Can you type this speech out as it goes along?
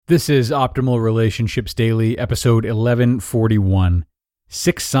This is Optimal Relationships Daily, episode 1141.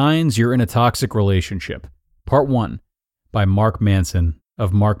 6 Signs You're in a Toxic Relationship, Part 1, by Mark Manson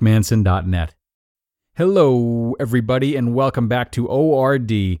of markmanson.net. Hello, everybody, and welcome back to ORD.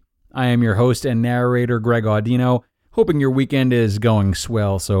 I am your host and narrator, Greg Audino, hoping your weekend is going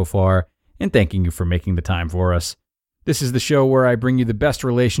swell so far, and thanking you for making the time for us. This is the show where I bring you the best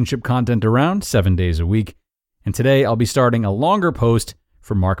relationship content around 7 days a week, and today I'll be starting a longer post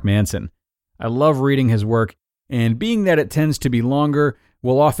for Mark Manson. I love reading his work, and being that it tends to be longer,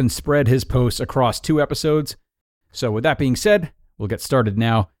 we'll often spread his posts across 2 episodes. So with that being said, we'll get started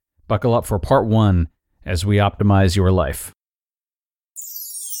now. Buckle up for part 1 as we optimize your life.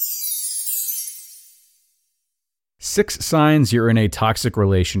 6 Signs You're in a Toxic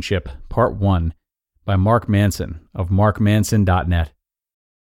Relationship, Part 1, by Mark Manson of markmanson.net.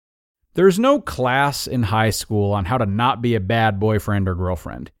 There's no class in high school on how to not be a bad boyfriend or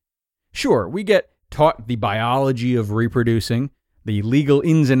girlfriend. Sure, we get taught the biology of reproducing, the legal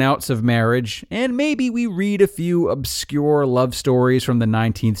ins and outs of marriage, and maybe we read a few obscure love stories from the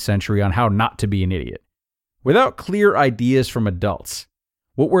 19th century on how not to be an idiot. Without clear ideas from adults,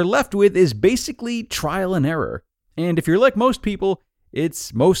 what we're left with is basically trial and error. And if you're like most people,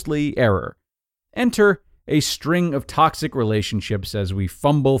 it's mostly error. Enter a string of toxic relationships as we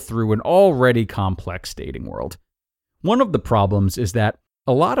fumble through an already complex dating world. One of the problems is that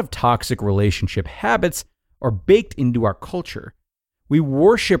a lot of toxic relationship habits are baked into our culture. We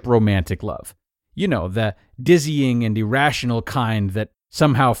worship romantic love. You know, the dizzying and irrational kind that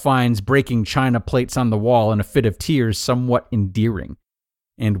somehow finds breaking china plates on the wall in a fit of tears somewhat endearing.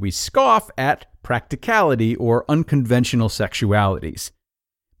 And we scoff at practicality or unconventional sexualities.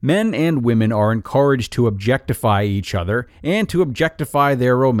 Men and women are encouraged to objectify each other and to objectify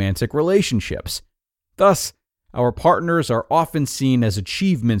their romantic relationships. Thus, our partners are often seen as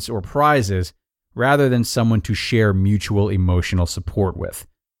achievements or prizes rather than someone to share mutual emotional support with.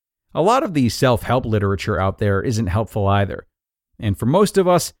 A lot of the self-help literature out there isn't helpful either. And for most of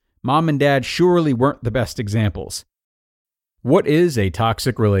us, mom and dad surely weren't the best examples. What is a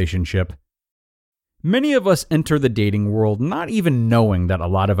toxic relationship? Many of us enter the dating world not even knowing that a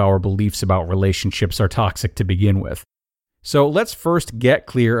lot of our beliefs about relationships are toxic to begin with. So let's first get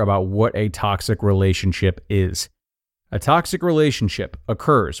clear about what a toxic relationship is. A toxic relationship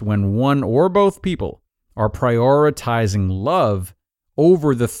occurs when one or both people are prioritizing love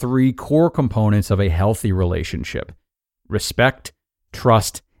over the 3 core components of a healthy relationship: respect,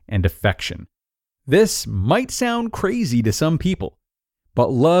 trust, and affection. This might sound crazy to some people, but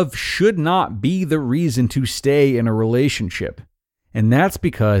love should not be the reason to stay in a relationship. And that's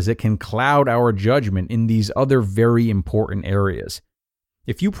because it can cloud our judgment in these other very important areas.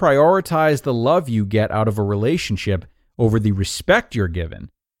 If you prioritize the love you get out of a relationship over the respect you're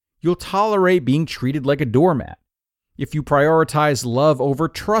given, you'll tolerate being treated like a doormat. If you prioritize love over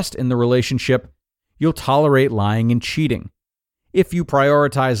trust in the relationship, you'll tolerate lying and cheating. If you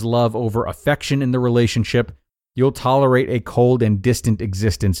prioritize love over affection in the relationship, you'll tolerate a cold and distant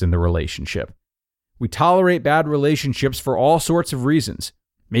existence in the relationship. We tolerate bad relationships for all sorts of reasons.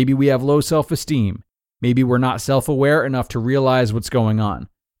 Maybe we have low self-esteem. Maybe we're not self-aware enough to realize what's going on.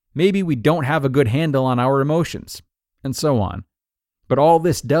 Maybe we don't have a good handle on our emotions, and so on. But all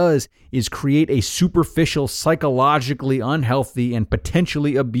this does is create a superficial, psychologically unhealthy, and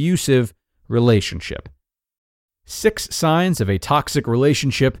potentially abusive relationship. 6 signs of a toxic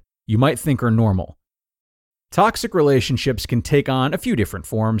relationship you might think are normal. Toxic relationships can take on a few different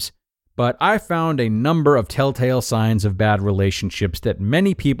forms, but I found a number of telltale signs of bad relationships that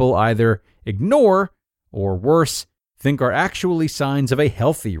many people either ignore or, worse, think are actually signs of a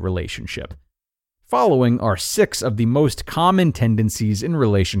healthy relationship. Following are 6 of the most common tendencies in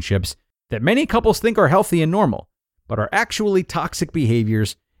relationships that many couples think are healthy and normal, but are actually toxic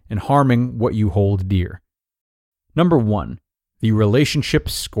behaviors and harming what you hold dear. Number 1, the relationship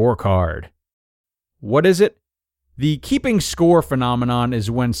scorecard. What is it? The keeping score phenomenon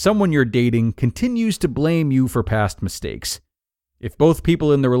is when someone you're dating continues to blame you for past mistakes. If both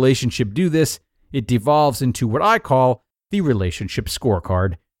people in the relationship do this, it devolves into what I call the relationship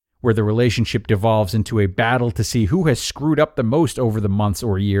scorecard, where the relationship devolves into a battle to see who has screwed up the most over the months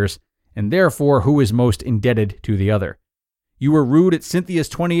or years, and therefore who is most indebted to the other. You were rude at Cynthia's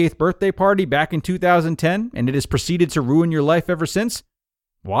 28th birthday party back in 2010, and it has proceeded to ruin your life ever since?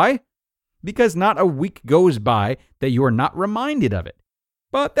 Why? Because not a week goes by that you are not reminded of it.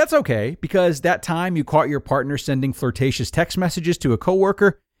 But that's okay, because that time you caught your partner sending flirtatious text messages to a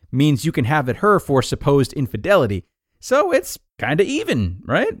coworker means you can have at her for supposed infidelity. So it's kinda even,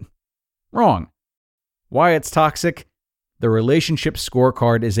 right? Wrong. Why it's toxic? The relationship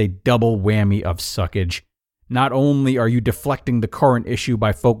scorecard is a double whammy of suckage. Not only are you deflecting the current issue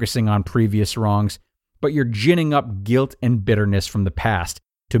by focusing on previous wrongs, but you're ginning up guilt and bitterness from the past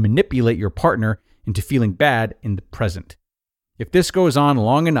to manipulate your partner into feeling bad in the present. If this goes on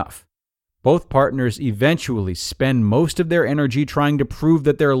long enough, both partners eventually spend most of their energy trying to prove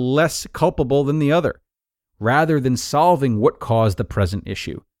that they're less culpable than the other, rather than solving what caused the present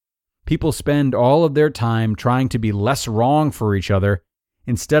issue. People spend all of their time trying to be less wrong for each other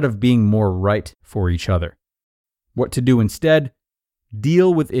instead of being more right for each other. What to do instead?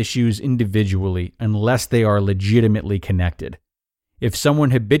 Deal with issues individually unless they are legitimately connected. If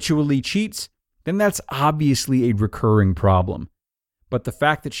someone habitually cheats, then that's obviously a recurring problem. But the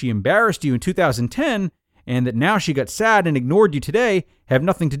fact that she embarrassed you in 2010 and that now she got sad and ignored you today have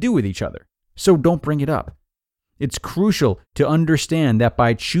nothing to do with each other. So don't bring it up. It's crucial to understand that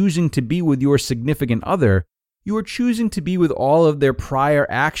by choosing to be with your significant other, you are choosing to be with all of their prior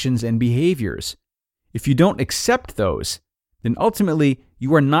actions and behaviors. If you don't accept those, then ultimately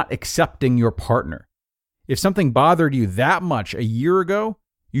you are not accepting your partner. If something bothered you that much a year ago,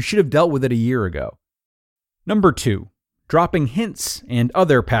 you should have dealt with it a year ago. Number 2, dropping hints and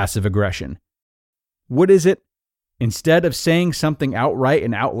other passive aggression. What is it? Instead of saying something outright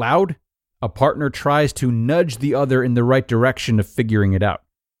and out loud, a partner tries to nudge the other in the right direction of figuring it out.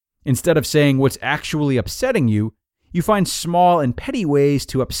 Instead of saying what's actually upsetting you, you find small and petty ways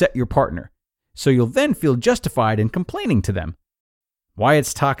to upset your partner, so you'll then feel justified in complaining to them. Why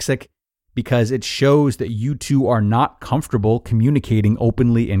it's toxic? Because it shows that you two are not comfortable communicating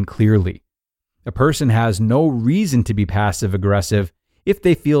openly and clearly. A person has no reason to be passive-aggressive if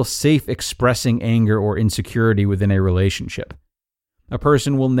they feel safe expressing anger or insecurity within a relationship. A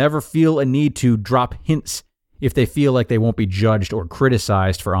person will never feel a need to drop hints if they feel like they won't be judged or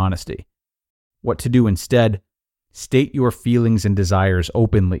criticized for honesty. What to do instead? State your feelings and desires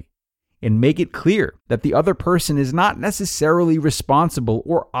openly, and make it clear that the other person is not necessarily responsible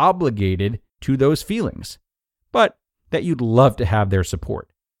or obligated to those feelings, but that you'd love to have their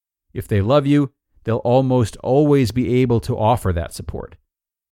support. If they love you, they'll almost always be able to offer that support.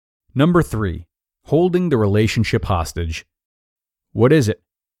 Number 3, holding the relationship hostage. What is it?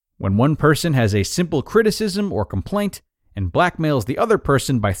 When one person has a simple criticism or complaint and blackmails the other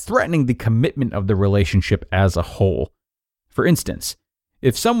person by threatening the commitment of the relationship as a whole. For instance,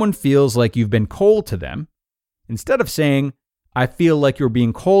 if someone feels like you've been cold to them, instead of saying, "I feel like you're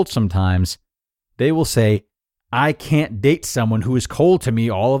being cold sometimes," they will say, "I can't date someone who is cold to me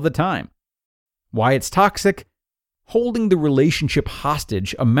all of the time." Why it's toxic? Holding the relationship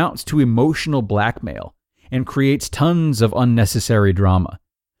hostage amounts to emotional blackmail and creates tons of unnecessary drama.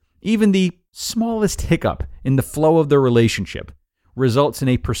 Even the smallest hiccup in the flow of the relationship results in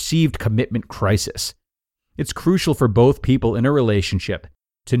a perceived commitment crisis. It's crucial for both people in a relationship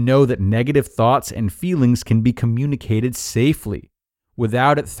to know that negative thoughts and feelings can be communicated safely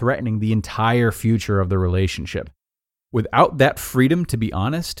without it threatening the entire future of the relationship. Without that freedom to be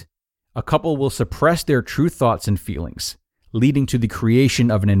honest, a couple will suppress their true thoughts and feelings, leading to the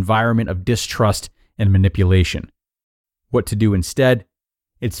creation of an environment of distrust and manipulation. What to do instead?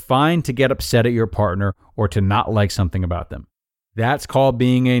 It's fine to get upset at your partner or to not like something about them. That's called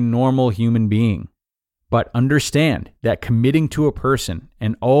being a normal human being. But understand that committing to a person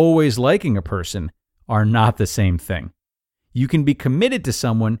and always liking a person are not the same thing. You can be committed to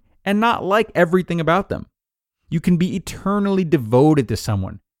someone and not like everything about them. You can be eternally devoted to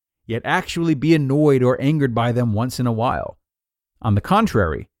someone, yet actually be annoyed or angered by them once in a while. On the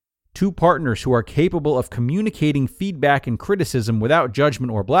contrary, two partners who are capable of communicating feedback and criticism without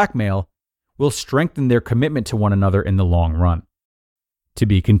judgment or blackmail will strengthen their commitment to one another in the long run. To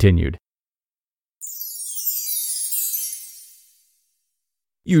be continued.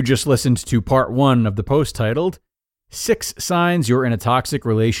 You just listened to part 1 of the post titled 6 Signs You're in a Toxic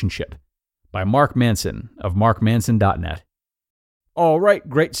Relationship by Mark Manson of markmanson.net. All right,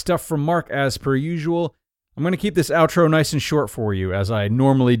 great stuff from Mark as per usual. I'm going to keep this outro nice and short for you, as I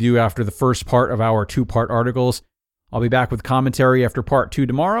normally do after the first part of our 2-part articles. I'll be back with commentary after part 2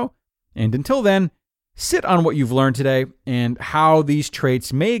 tomorrow. And until then, sit on what you've learned today and how these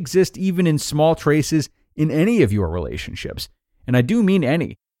traits may exist even in small traces in any of your relationships. And I do mean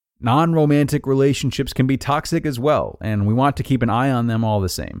any. Non-romantic relationships can be toxic as well, and we want to keep an eye on them all the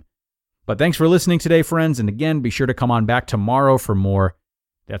same. But thanks for listening today, friends. And again, be sure to come on back tomorrow for more.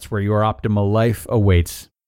 That's where your optimal life awaits.